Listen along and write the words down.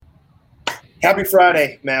Happy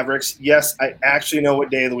Friday, Mavericks. Yes, I actually know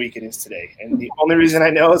what day of the week it is today. And the only reason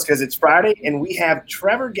I know is because it's Friday, and we have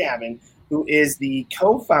Trevor Gavin, who is the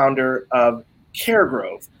co-founder of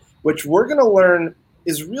CareGrove, which we're going to learn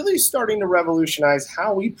is really starting to revolutionize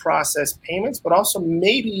how we process payments, but also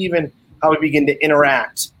maybe even how we begin to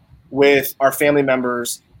interact with our family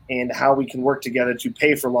members and how we can work together to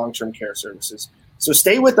pay for long-term care services. So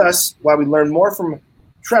stay with us while we learn more from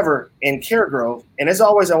Trevor and CareGrove. And as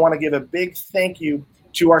always, I want to give a big thank you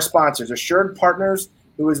to our sponsors, Assured Partners,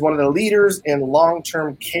 who is one of the leaders in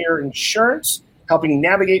long-term care insurance, helping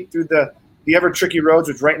navigate through the ever tricky roads,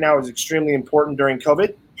 which right now is extremely important during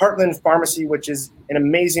COVID. Heartland Pharmacy, which is an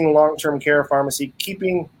amazing long-term care pharmacy,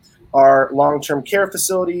 keeping our long-term care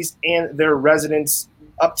facilities and their residents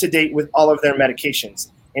up to date with all of their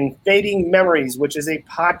medications. And Fading Memories, which is a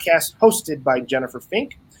podcast hosted by Jennifer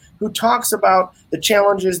Fink, who talks about the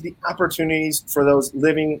challenges, the opportunities for those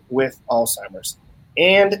living with Alzheimer's.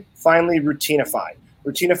 And finally, Routinify.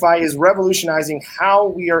 Routinify is revolutionizing how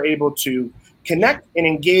we are able to connect and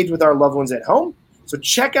engage with our loved ones at home. So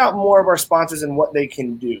check out more of our sponsors and what they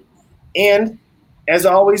can do. And as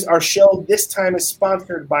always, our show this time is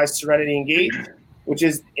sponsored by Serenity Engage, which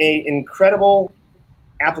is an incredible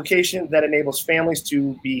application that enables families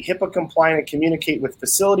to be HIPAA compliant and communicate with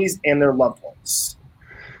facilities and their loved ones.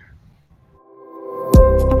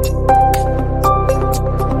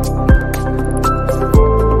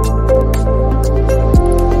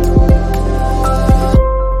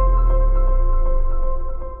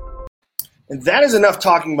 And that is enough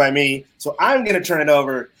talking by me. So I'm going to turn it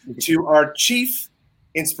over to our chief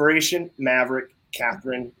inspiration maverick,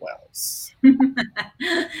 Catherine Wells.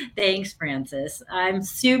 Thanks, Francis. I'm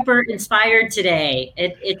super inspired today.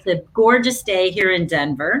 It's a gorgeous day here in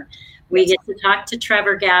Denver. We get to talk to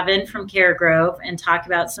Trevor Gavin from CareGrove and talk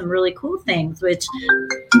about some really cool things, which we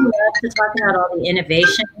love to talk about all the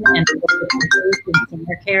innovation and in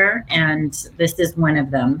senior care, and this is one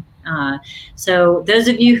of them. So those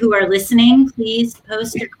of you who are listening, please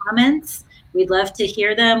post your comments. We'd love to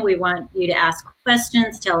hear them. We want you to ask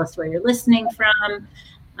questions, tell us where you're listening from,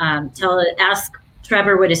 ask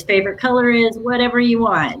Trevor what his favorite color is, whatever you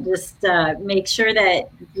want. Just make sure that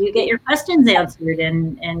you get your questions answered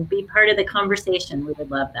and be part of the conversation. We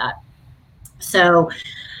would love that. So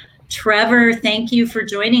Trevor, thank you for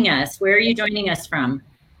joining us. Where are you joining us from?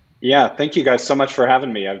 Yeah, thank you guys so much for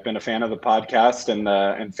having me. I've been a fan of the podcast and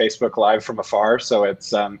Facebook Live from afar, so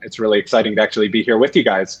it's really exciting to actually be here with you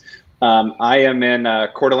guys. I am in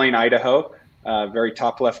Coeur d'Alene, Idaho, very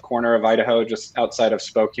top left corner of Idaho, just outside of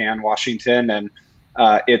Spokane, Washington, and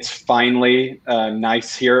it's finally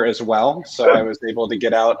nice here as well. So I was able to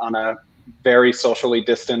get out on a very socially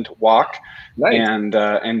distant walk. Nice.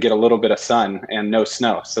 and get a little bit of sun and no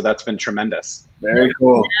snow. So that's been tremendous. Very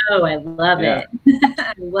cool. Oh, I love it.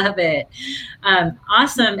 I love it.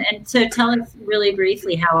 Awesome. And so tell us really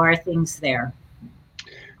briefly, how are things there?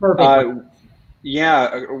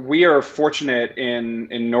 Yeah, we are fortunate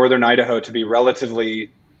in northern Idaho to be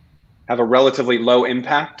have a relatively low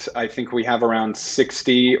impact. I think we have around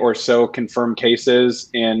 60 or so confirmed cases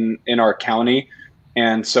in our county.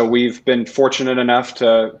 And so we've been fortunate enough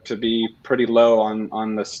to be pretty low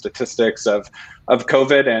on the statistics of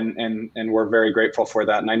COVID, and we're very grateful for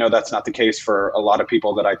that. And I know that's not the case for a lot of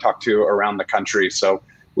people that I talk to around the country. So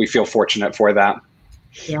we feel fortunate for that.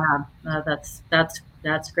 Yeah,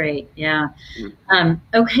 that's great. Yeah.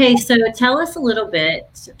 Okay, so tell us a little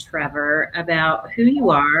bit, Trevor, about who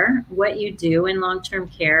you are, what you do in long-term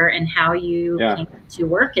care, and how you came to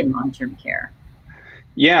work in long-term care.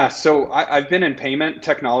 Yeah, so I've been in payment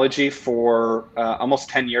technology for almost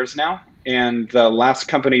 10 years now. And the last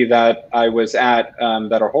company that I was at,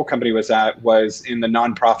 that our whole company was at, was in the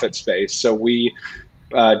nonprofit space. So we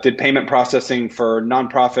did payment processing for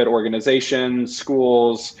nonprofit organizations,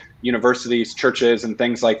 schools, universities, churches, and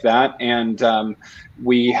things like that. And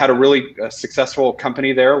we had a really successful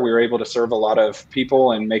company there. We were able to serve a lot of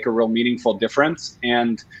people and make a real meaningful difference.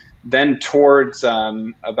 And then towards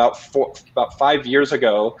about 5 years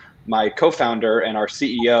ago, my co-founder and our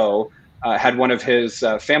CEO had one of his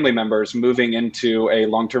family members moving into a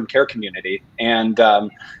long-term care community, and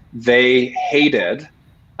they hated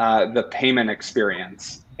the payment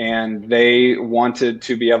experience, and they wanted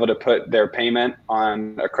to be able to put their payment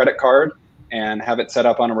on a credit card and have it set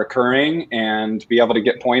up on a recurring and be able to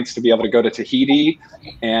get points to be able to go to Tahiti,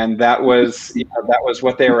 and that was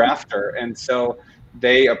what they were after. And so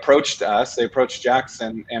they approached us, they approached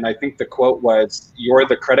Jackson, and I think the quote was, "You're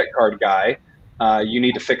the credit card guy. You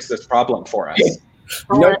need to fix this problem for us."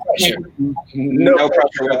 No pressure. No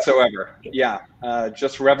pressure whatsoever. Yeah,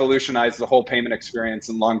 just revolutionize the whole payment experience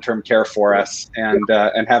in long-term care for us, and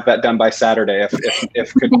have that done by Saturday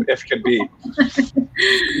if could be.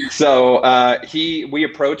 So we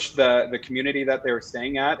approached the community that they were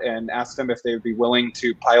staying at and asked them if they would be willing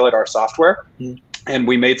to pilot our software, and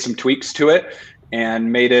we made some tweaks to it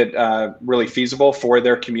and made it really feasible for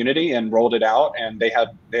their community and rolled it out, and they had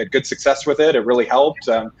good success with it. It really helped.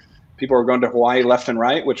 People were going to Hawaii left and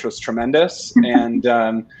right, which was tremendous.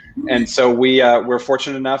 And so we're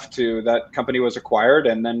fortunate enough that company was acquired,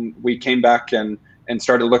 and then we came back and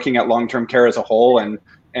started looking at long-term care as a whole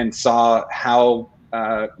and saw how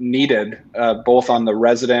needed both on the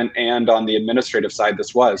resident and on the administrative side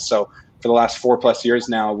this was. So for the last 4+ years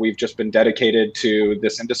now, we've just been dedicated to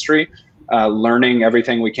this industry, learning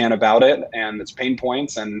everything we can about it and its pain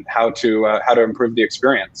points and how to improve the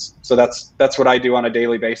experience. So that's what I do on a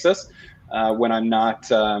daily basis when I'm not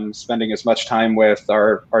spending as much time with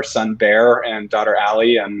our son Bear and daughter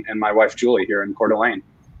Allie and my wife Julie here in Coeur d'Alene.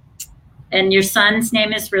 And your son's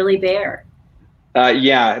name is really Bear.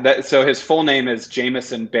 So his full name is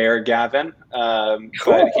Jameson Bear Gavin, cool.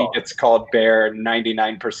 But he gets called Bear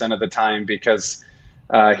 99% of the time because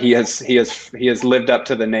he has lived up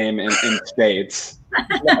to the name in spades.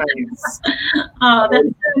 Nice. Oh, that's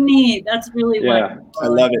so neat. That's really wonderful. I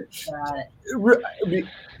love it.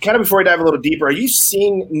 Kind of before we dive a little deeper, are you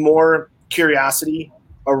seeing more curiosity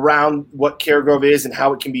around what CareGrove is and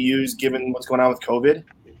how it can be used given what's going on with COVID?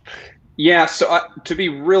 Yeah, so to be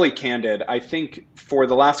really candid, I think for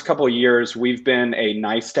the last couple of years, we've been a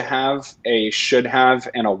nice to have, a should have,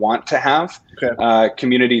 and a want to have. Okay.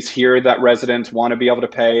 Communities hear that residents want to be able to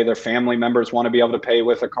pay, their family members want to be able to pay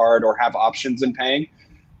with a card or have options in paying.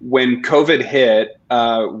 When COVID hit,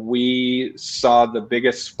 we saw the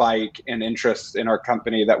biggest spike in interest in our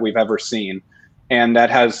company that we've ever seen. And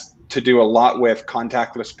that has to do a lot with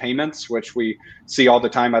contactless payments, which we see all the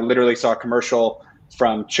time. I literally saw a commercial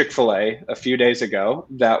from Chick-fil-A a few days ago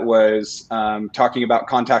that was talking about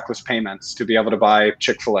contactless payments to be able to buy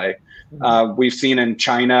Chick-fil-A. We've seen in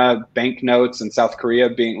China banknotes and South Korea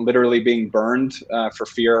literally being burned for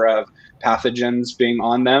fear of pathogens being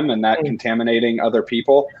on them and that contaminating other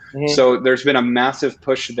people. So there's been a massive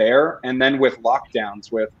push there. And then with lockdowns,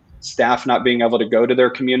 with staff not being able to go to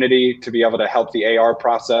their community to be able to help the AR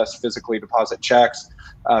process, physically deposit checks,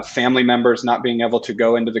 family members not being able to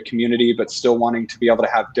go into the community, but still wanting to be able to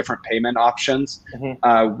have different payment options.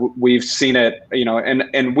 We've seen it,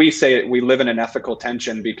 and we say we live in an ethical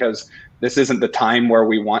tension because this isn't the time where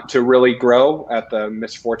we want to really grow at the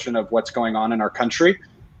misfortune of what's going on in our country.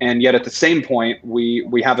 And yet at the same point,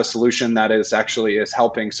 we have a solution that is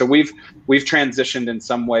helping. So we've transitioned in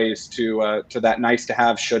some ways to that nice to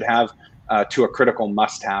have, should have, to a critical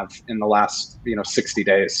must have in the last 60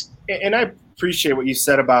 days. And I appreciate what you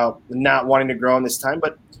said about not wanting to grow in this time,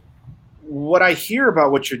 but what I hear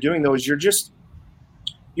about what you're doing though is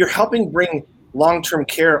you're helping bring long-term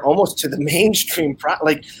care almost to the mainstream.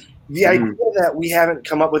 The idea that we haven't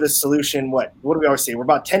come up with a solution, what do we always say? We're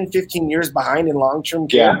about 10, 15 years behind in long-term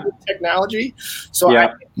care technology. So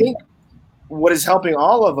I think what is helping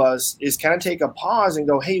all of us is kind of take a pause and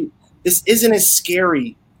go, hey, this isn't as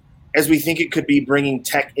scary as we think it could be bringing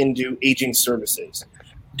tech into aging services.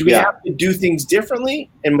 Do we have to do things differently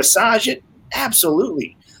and massage it?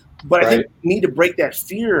 Absolutely. But I think we need to break that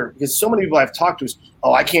fear because so many people I've talked to is,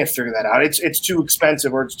 oh, I can't figure that out. It's too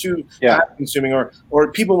expensive or it's too time consuming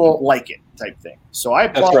or people won't like it type thing. So I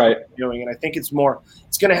applaud what you're doing. And I think it's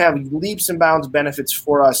going to have leaps and bounds benefits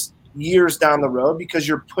for us years down the road because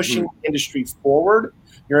you're pushing the industry forward.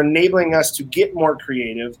 You're enabling us to get more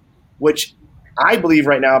creative, which I believe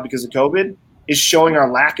right now because of COVID is showing our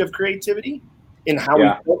lack of creativity in how we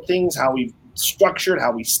build things, how we've structured,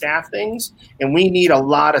 how we staff things, and we need a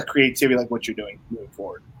lot of creativity like what you're doing moving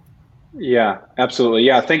forward. Yeah, absolutely.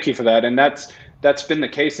 Yeah, thank you for that. And that's been the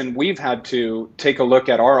case, and we've had to take a look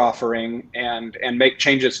at our offering and make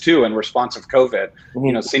changes too in response of COVID.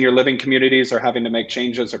 Senior living communities are having to make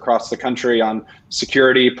changes across the country on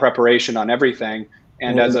security, preparation, on everything.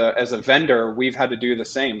 And as a vendor, we've had to do the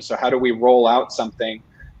same. So how do we roll out something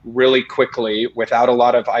really quickly without a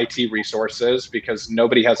lot of IT resources because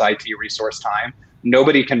nobody has IT resource time.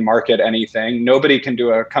 Nobody can market anything. Nobody can do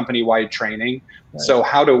a company-wide training. So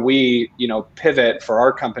how do we, pivot for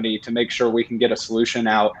our company to make sure we can get a solution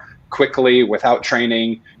out quickly without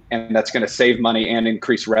training and that's going to save money and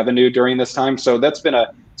increase revenue during this time? So it's been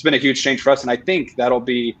a huge change for us. And I think that'll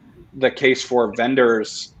be the case for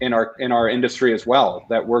vendors in our industry as well,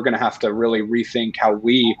 that we're going to have to really rethink how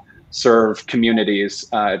we serve communities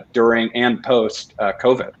during and post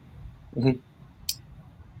COVID.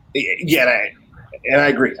 Yeah, and I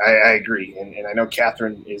agree. I agree. And I know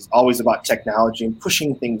Catherine is always about technology and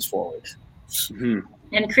pushing things forward. Mm-hmm.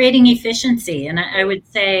 And creating efficiency. And I would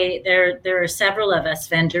say there are several of us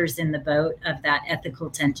vendors in the boat of that ethical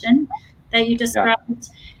tension that you described.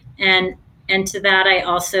 Yeah. And to that, I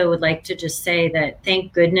also would like to just say that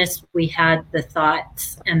thank goodness we had the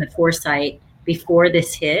thoughts and the foresight before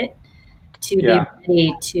this hit to be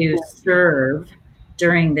ready to serve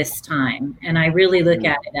during this time. And I really look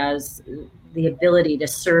at it as the ability to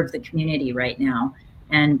serve the community right now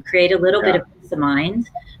and create a little bit of peace of mind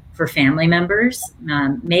for family members,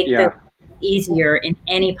 make them easier in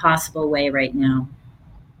any possible way right now.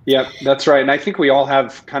 Yeah, that's right. And I think we all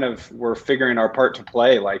have we're figuring our part to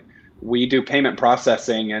play. Like, we do payment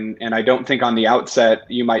processing, and I don't think on the outset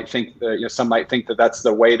you might think that, some might think that that's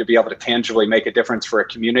the way to be able to tangibly make a difference for a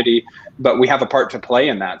community, but we have a part to play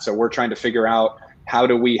in that. So we're trying to figure out, how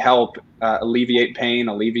do we help alleviate pain,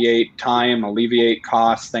 alleviate time, alleviate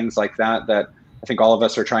costs, things like that, that I think all of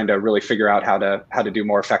us are trying to really figure out how to do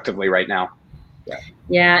more effectively right now.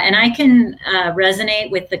 Yeah, and I can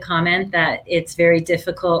resonate with the comment that it's very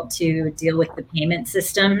difficult to deal with the payment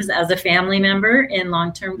systems as a family member in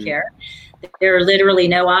long-term care. There are literally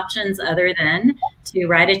no options other than to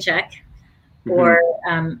write a check or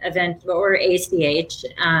event or ACH.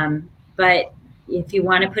 But if you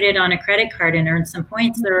want to put it on a credit card and earn some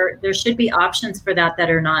points, there should be options for that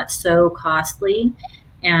are not so costly.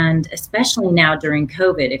 And especially now during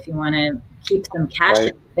COVID, if you want to keep some cash in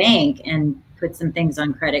the bank and put some things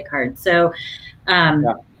on credit cards. So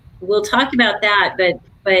we'll talk about that,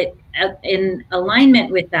 but in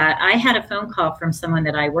alignment with that, I had a phone call from someone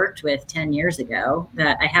that I worked with 10 years ago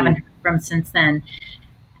that I haven't heard from since then,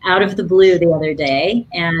 out of the blue the other day.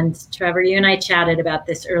 And Trevor, you and I chatted about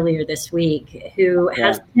this earlier this week, who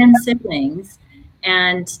has 10 siblings,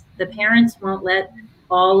 and the parents won't let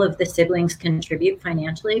all of the siblings contribute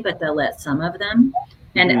financially, but they'll let some of them.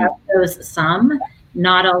 And of those some,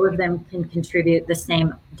 not all of them can contribute the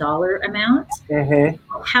same dollar amount.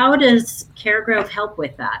 How does CareGrove help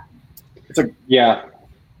with that? Yeah,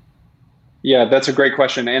 that's a great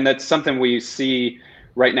question. And that's something we see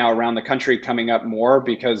right now around the country coming up more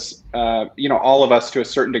because, all of us to a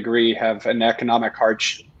certain degree have an economic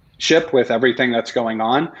hardship with everything that's going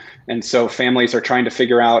on. And so families are trying to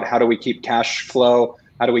figure out, how do we keep cash flow?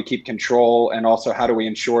 How do we keep control? And also, how do we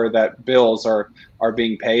ensure that bills are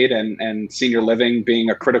being paid, and senior living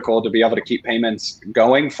being a critical to be able to keep payments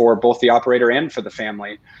going for both the operator and for the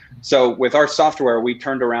family. So with our software, we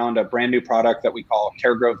turned around a brand new product that we call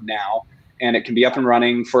CareGrove Now, and it can be up and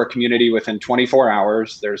running for a community within 24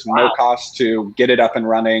 hours. There's no cost to get it up and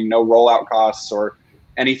running, no rollout costs or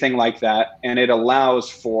anything like that. And it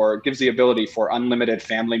gives the ability for unlimited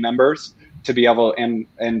family members to be able,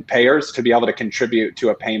 and payers to be able to contribute to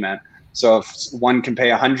a payment. So if one can pay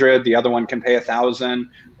 100, the other one can pay 1,000,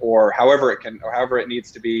 or however it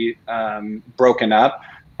needs to be broken up.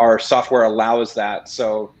 Our software allows that,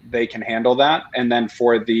 so they can handle that. And then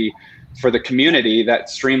for the community, that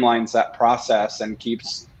streamlines that process and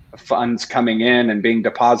keeps funds coming in and being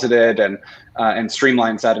deposited, and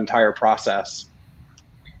streamlines that entire process.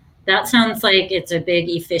 That sounds like it's a big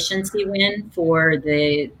efficiency win for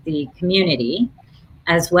the community,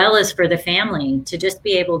 as well as for the family, to just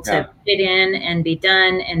be able to put it in and be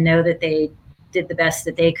done and know that they did the best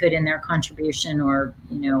that they could in their contribution, or,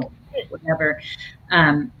 whatever.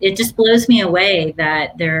 It just blows me away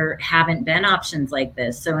that there haven't been options like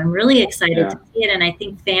this. So I'm really excited to see it. And I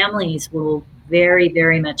think families will very,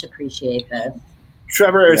 very much appreciate this.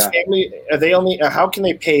 Trevor, is family, are they only, how can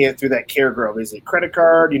they pay it through that CareGrove? Is it credit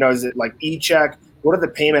card? Is it like e-check? What are the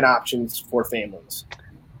payment options for families?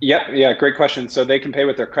 Yeah, great question. So they can pay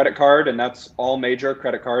with their credit card, and that's all major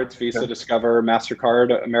credit cards: Visa, Discover,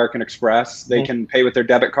 MasterCard, American Express. They can pay with their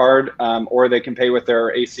debit card, or they can pay with their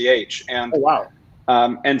ACH. And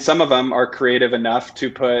and some of them are creative enough to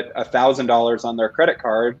put $1,000 on their credit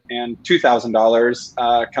card and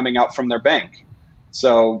 $2,000 coming out from their bank.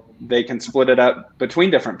 So they can split it up between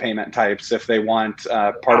different payment types if they want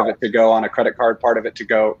part of it to go on a credit card, part of it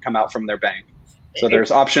to come out from their bank. So there's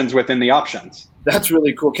options within the options. That's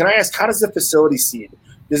really cool. Can I ask, how does the facility see it?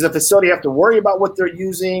 Does the facility have to worry about what they're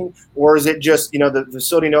using, or is it just, the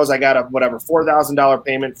facility knows I got a $4,000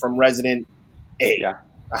 payment from resident A? Yeah.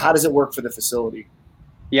 How does it work for the facility?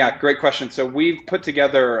 Yeah, great question. So we've put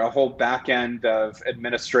together a whole back end of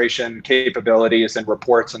administration capabilities and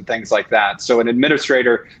reports and things like that. So an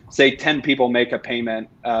administrator, say 10 people make a payment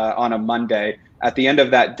on a Monday. At the end of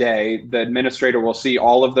that day, the administrator will see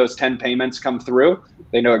all of those 10 payments come through.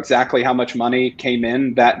 They know exactly how much money came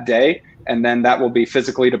in that day, and then that will be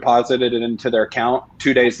physically deposited into their account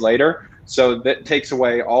 2 days later. So that takes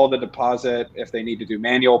away all the deposit. If they need to do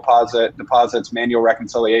manual deposits, manual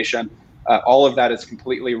reconciliation, all of that is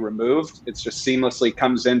completely removed. It's just seamlessly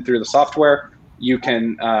comes in through the software. You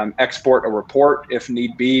can export a report if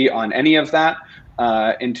need be on any of that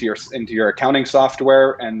into your accounting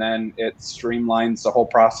software, and then it streamlines the whole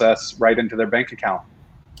process right into their bank account.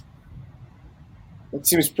 It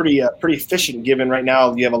seems pretty efficient, given right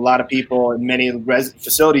now you have a lot of people in many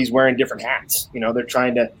facilities wearing different hats. They're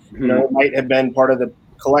trying to, it might have been part of the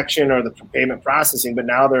collection or the payment processing, but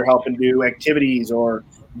now they're helping do activities or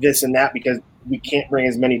this and that because we can't bring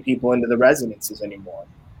as many people into the residences anymore.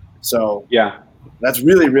 So yeah, that's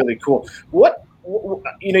really, really cool.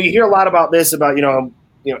 You hear a lot about this, about,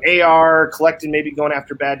 AR collecting, maybe going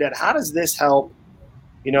after bad debt. How does this help,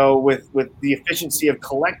 with the efficiency of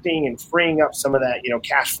collecting and freeing up some of that,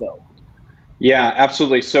 cash flow? Yeah,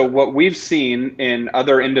 absolutely. So what we've seen in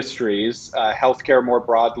other industries, healthcare more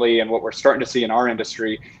broadly, and what we're starting to see in our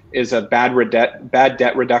industry is a bad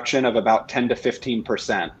debt reduction of about 10 to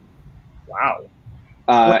 15%. Wow.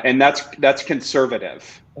 And that's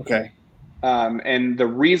conservative. Okay. And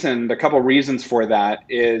the couple reasons for that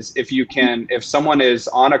is if someone is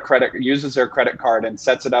on uses their credit card and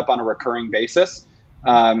sets it up on a recurring basis,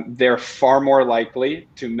 they're far more likely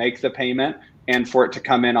to make the payment and for it to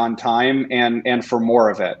come in on time and for more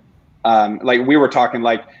of it. Like we were talking,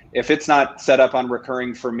 like if it's not set up on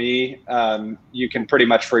recurring for me, you can pretty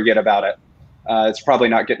much forget about it. It's probably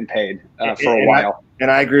not getting paid for a while. And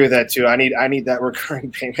I agree with that too. I need that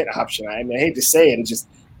recurring payment option. I hate to say it.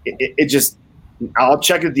 It just I'll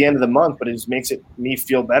check at the end of the month, but it just makes me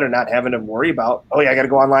feel better not having to worry about, I got to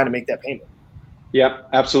go online and make that payment. Yep,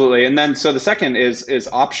 absolutely. And then so the second is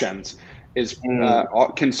options.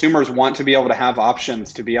 Consumers want to be able to have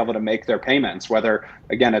options to be able to make their payments, whether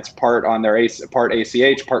again it's part on their part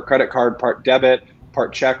ACH, part credit card, part debit,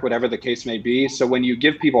 part check, whatever the case may be. So when you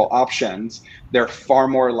give people options, they're far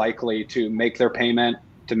more likely to make their payment,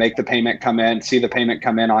 to make the payment come in, see the payment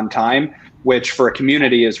come in on time, which for a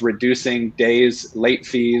community is reducing days, late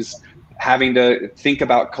fees, having to think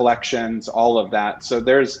about collections, all of that. So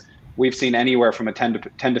we've seen anywhere from a 10 to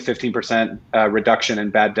 15% reduction in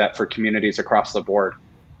bad debt for communities across the board.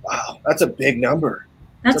 Wow, that's a big number.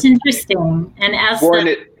 That's interesting. And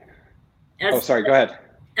sorry, go ahead.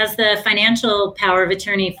 As the financial power of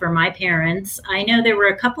attorney for my parents, I know there were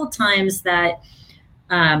a couple times that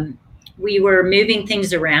we were moving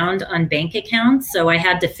things around on bank accounts. So I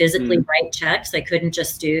had to physically write checks. I couldn't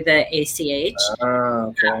just do the ACH.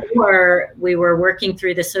 Okay. Or we were working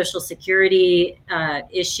through the Social Security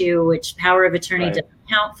issue, which power of attorney doesn't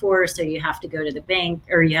count for. So you have to go to the bank,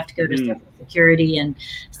 or you have to go to Social Security and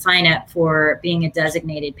sign up for being a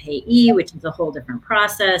designated payee, which is a whole different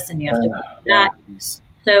process. And you have to do that.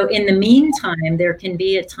 So in the meantime, there can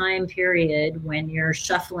be a time period when you're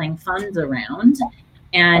shuffling funds around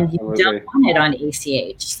and you don't want it on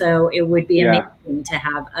ACH. So it would be amazing to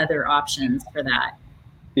have other options for that.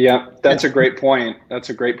 Yeah, that's a great point.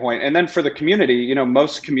 And then for the community,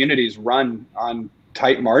 most communities run on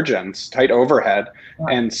tight margins, tight overhead.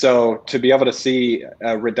 And so to be able to see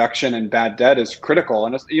a reduction in bad debt is critical.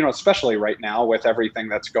 And, especially right now with everything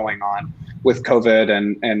that's going on with COVID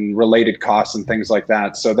and related costs and things like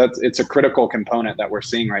that. So it's a critical component that we're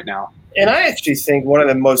seeing right now. And I actually think one of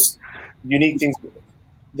the most unique things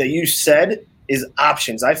that you said is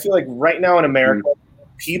options. I feel like right now in America,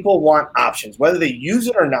 people want options, whether they use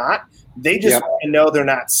it or not. They just want to know they're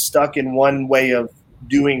not stuck in one way of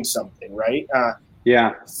doing something, right?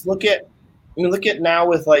 Look at now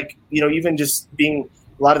with even just being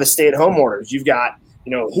a lot of the stay-at-home orders. You've got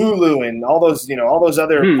Hulu and all those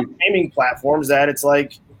other streaming platforms that it's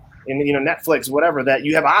like, and Netflix, whatever, that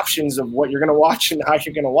you have options of what you're going to watch and how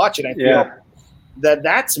you're going to watch it. I feel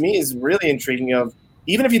that to me is really intriguing. Of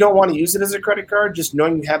even if you don't want to use it as a credit card, just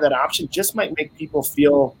knowing you have that option just might make people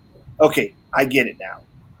feel, okay, I get it now.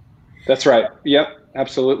 That's right. Yep,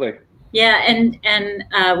 absolutely. Yeah, and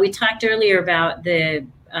we talked earlier about the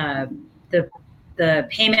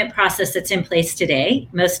payment process that's in place today.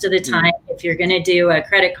 Most of the time, if you're going to do a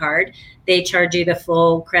credit card, they charge you the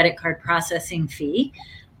full credit card processing fee,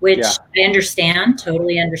 which I understand,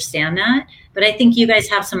 totally understand that. But I think you guys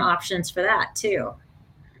have some options for that too.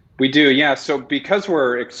 We do, yeah. So because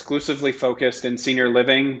we're exclusively focused in senior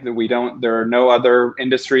living, there are no other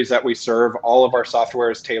industries that we serve. All of our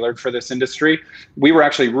software is tailored for this industry. We were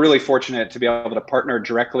actually really fortunate to be able to partner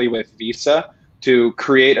directly with Visa to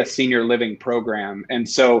create a senior living program. And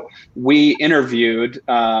so we interviewed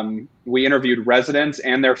residents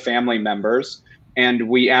and their family members And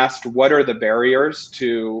we asked, what are the barriers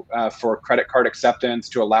to for credit card acceptance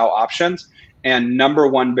to allow options? And number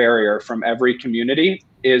one barrier from every community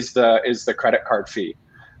is the credit card fee.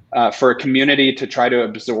 For a community to try to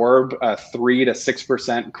absorb a 3 to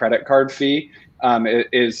 6% credit card fee,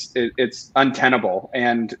 it's untenable.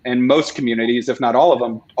 And most communities, if not all of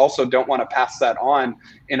them, also don't want to pass that on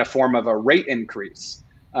in a form of a rate increase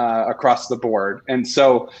across the board. And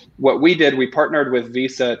so what we did, we partnered with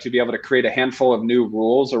Visa to be able to create a handful of new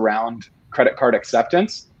rules around credit card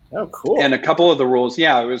acceptance. Oh, cool. And a couple of the rules,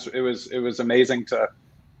 it was amazing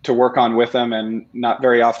to work on with them, and not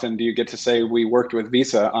very often do you get to say we worked with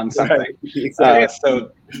Visa on something. Right. Exactly.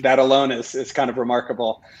 So that alone is kind of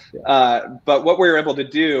remarkable. Yeah. But what we were able to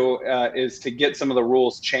do is to get some of the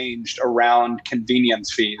rules changed around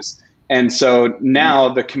convenience fees. And so now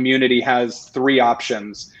the community has 3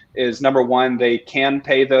 options. Is number one, they can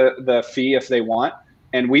pay the fee if they want.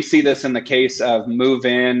 And we see this in the case of move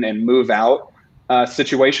in and move out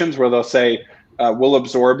situations where they'll say, we'll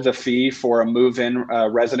absorb the fee for a move-in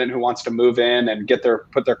resident who wants to move in and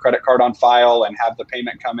put their credit card on file and have the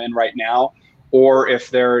payment come in right now. Or if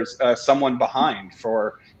there's someone behind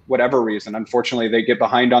for whatever reason, unfortunately, they get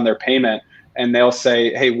behind on their payment, and they'll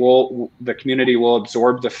say, hey, the community will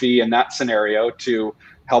absorb the fee in that scenario to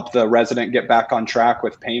help the resident get back on track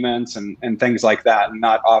with payments and things like that, and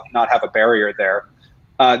not have a barrier there.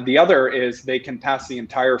 The other is they can pass the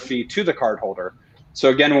entire fee to the cardholder. So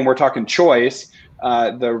again, when we're talking choice,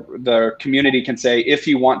 the community can say, if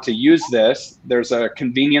you want to use this, there's a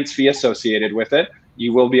convenience fee associated with it.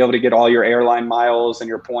 You will be able to get all your airline miles and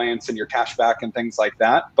your points and your cash back and things like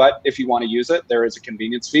that. But if you want to use it, there is a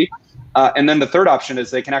convenience fee. And then the third option is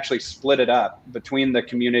they can actually split it up between the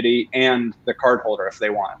community and the cardholder if they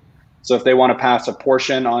want. So if they want to pass a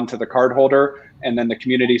portion onto the cardholder, and then the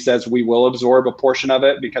community says, we will absorb a portion of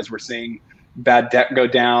it because we're seeing bad debt go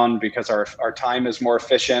down, because our time is more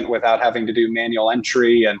efficient without having to do manual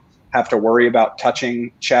entry and have to worry about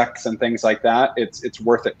touching checks and things like that, it's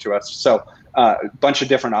worth it to us. So a bunch of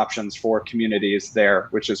different options for communities there,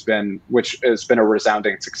 which has been a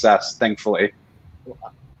resounding success, thankfully.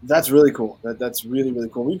 That's really cool. That's really, really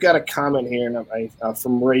cool. We've got a comment here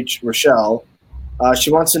from Rochelle.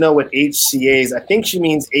 She wants to know what HCA is. I think she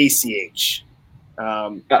means ACH.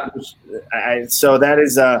 So that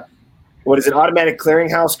is what is it? Automatic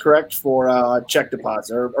clearinghouse, correct, for check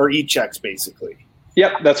deposit or e-checks, basically.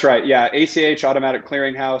 Yep, that's right. Yeah, ACH, automatic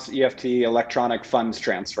clearinghouse, EFT, electronic funds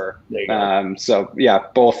transfer. There you go. So yeah,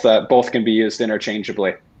 both can be used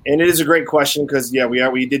interchangeably. And it is a great question because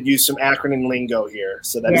we did use some acronym lingo here,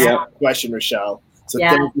 so that's a good question, Rochelle. So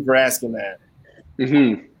thank you for asking that.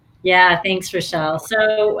 Mm-hmm. Yeah, thanks, Rochelle.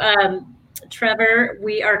 So Trevor,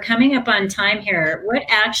 we are coming up on time here. What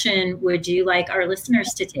action would you like our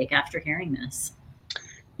listeners to take after hearing this?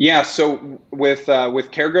 Yeah, so with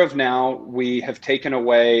CareGrove now, we have taken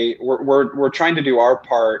away. We're trying to do our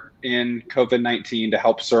part in COVID-19 to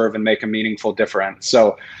help serve and make a meaningful difference.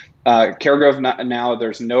 So CareGrove now,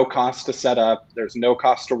 there's no cost to set up, there's no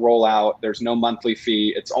cost to roll out, there's no monthly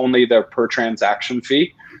fee. It's only the per transaction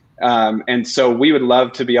fee. And so we would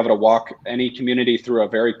love to be able to walk any community through a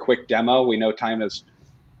very quick demo. We know time is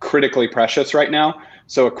critically precious right now.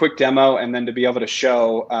 So a quick demo, and then to be able to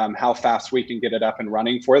show how fast we can get it up and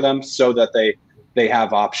running for them so that they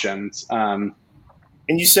have options.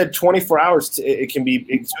 And you said 24 hours. It can be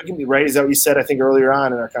right. Is that what you said? I think earlier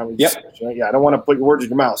on in our conversation. Yep. Right? Yeah, I don't want to put your words in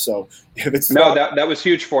your mouth. So if it's that was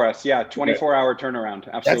huge for us. Yeah, 24-hour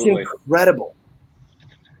turnaround. Absolutely. That's incredible.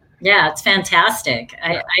 Yeah, it's fantastic.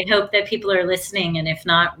 I hope that people are listening, and if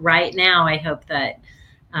not right now, I hope that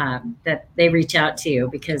they reach out to you,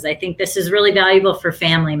 because I think this is really valuable for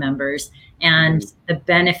family members, and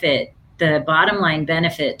the bottom line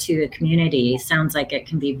benefit to the community sounds like it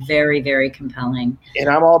can be very, very compelling. And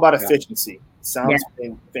I'm all about efficiency. Sounds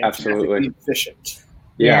absolutely efficient.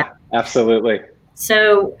 Yeah, absolutely.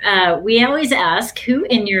 So we always ask, who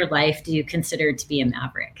in your life do you consider to be a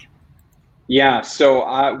maverick? Yeah,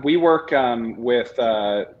 so we work with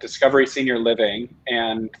Discovery Senior Living,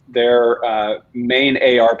 and their main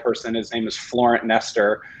AR person, his name is Florent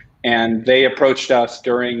Nestor, and they approached us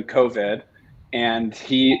during COVID, and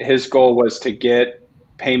his goal was to get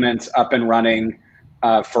payments up and running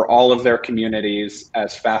for all of their communities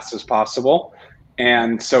as fast as possible.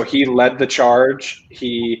 And so he led the charge.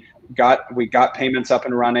 We got payments up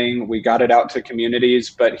and running. We got it out to communities,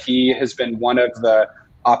 but he has been one of the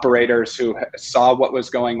operators who saw what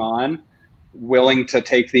was going on, willing to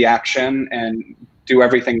take the action and do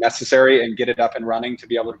everything necessary and get it up and running to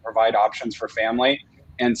be able to provide options for family.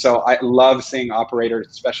 And so I love seeing operators,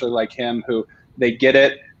 especially like him, who they get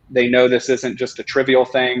it, They know this isn't just a trivial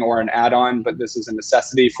thing or an add-on, but this is a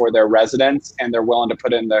necessity for their residents, and they're willing to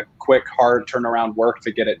put in the quick, hard turnaround work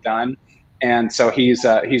to get it done. And so he's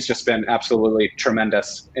just been absolutely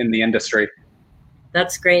tremendous in the industry.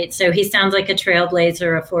 That's great. So he sounds like a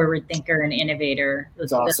trailblazer, a forward thinker, an innovator.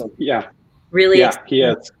 That's awesome. Yeah. Really. Yeah, he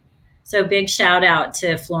is. So big shout out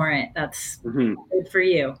to Florent. That's good for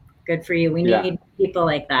you. Good for you. We need people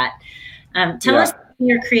like that. Tell us how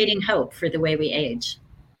you're creating hope for the way we age.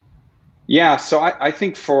 Yeah, so I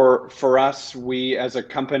think for us, we as a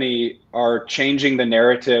company are changing the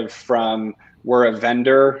narrative from we're a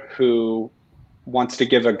vendor who wants to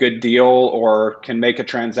give a good deal or can make a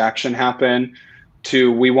transaction happen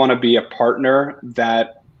to we want to be a partner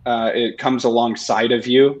that it comes alongside of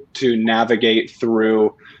you to navigate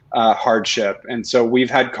through hardship. And so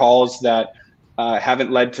we've had calls that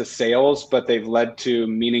haven't led to sales, but they've led to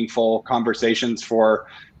meaningful conversations for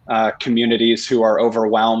communities who are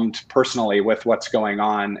overwhelmed personally with what's going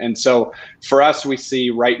on. And so for us, we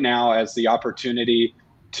see right now as the opportunity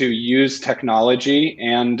to use technology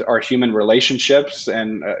and our human relationships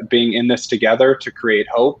and being in this together to create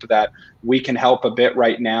hope that we can help a bit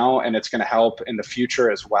right now, and it's going to help in the future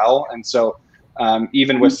as well. And so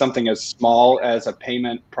even with something as small as a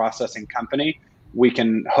payment processing company, we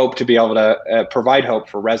can hope to be able to provide hope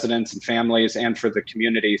for residents and families and for the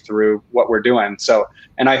community through what we're doing. So,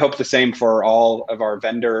 and I hope the same for all of our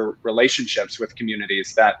vendor relationships with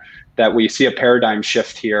communities, that we see a paradigm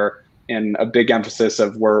shift here and a big emphasis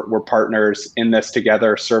of we're partners in this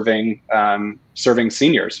together, serving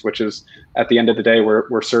seniors, which is at the end of the day,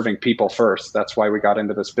 we're serving people first. That's why we got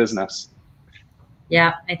into this business.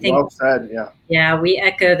 Yeah, I think. Well said. Yeah. Yeah, we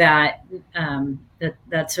echo that.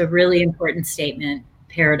 That's a really important statement.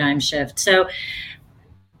 Paradigm shift. So,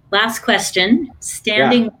 last question: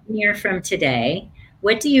 standing 1 year from today,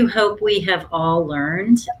 what do you hope we have all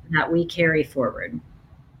learned that we carry forward?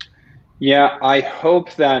 Yeah, I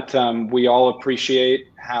hope that we all appreciate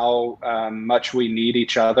how much we need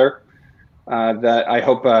each other. That I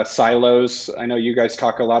hope silos, I know you guys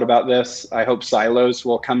talk a lot about this. I hope silos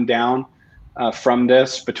will come down from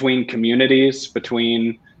this between communities,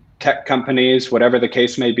 between tech companies, whatever the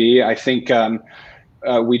case may be. I think I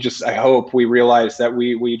hope we realize that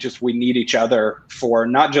we need each other for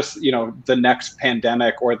not just, the next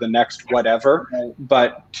pandemic or the next whatever,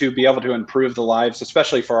 but to be able to improve the lives,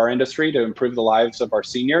 especially for our industry, to improve the lives of our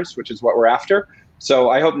seniors, which is what we're after. So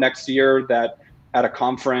I hope next year that at a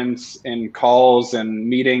conference and calls and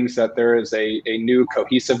meetings that there is a new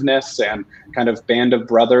cohesiveness and kind of band of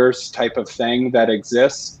brothers type of thing that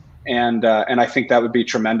exists. And I think that would be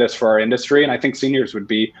tremendous for our industry. And I think seniors would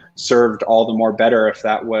be served all the more better if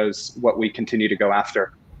that was what we continue to go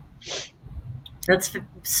after. That's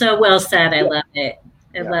so well said. I love it.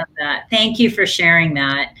 I love that. Thank you for sharing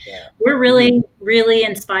that. Yeah. We're really, really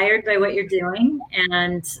inspired by what you're doing.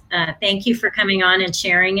 And thank you for coming on and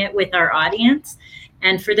sharing it with our audience.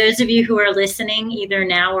 And for those of you who are listening, either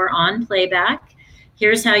now or on playback,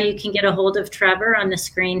 here's how you can get a hold of Trevor on the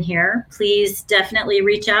screen here. Please definitely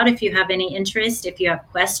reach out if you have any interest. If you have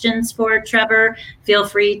questions for Trevor, feel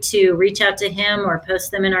free to reach out to him or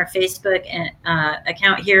post them in our Facebook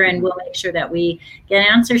account here, and we'll make sure that we get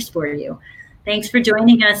answers for you. Thanks for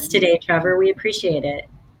joining us today, Trevor. We appreciate it.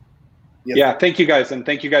 Yeah, thank you guys. And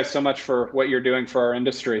thank you guys so much for what you're doing for our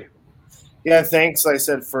industry. Yeah, thanks, like I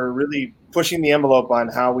said, for really pushing the envelope on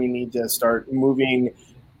how we need to start moving,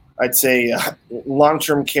 I'd say,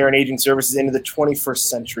 long-term care and aging services into the 21st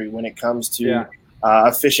century when it comes to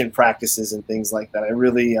efficient practices and things like that. I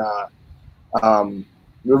really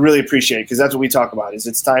appreciate it, because that's what we talk about. Is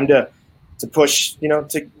it's time to push,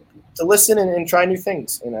 to listen and try new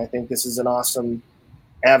things. And I think this is an awesome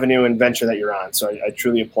avenue and venture that you're on. So I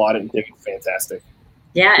truly applaud it and think it's fantastic.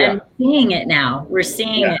 Yeah, and seeing it now. We're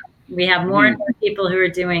seeing it. We have more and more people who are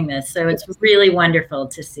doing this. So it's really wonderful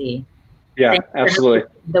to see. Yeah, absolutely.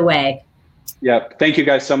 The way. Yeah. Thank you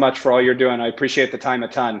guys so much for all you're doing. I appreciate the time a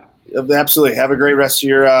ton. Absolutely. Have a great rest of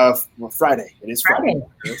your Friday. It is Friday.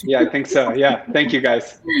 Yeah, I think so. Yeah. Thank you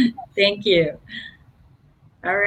guys. Thank you.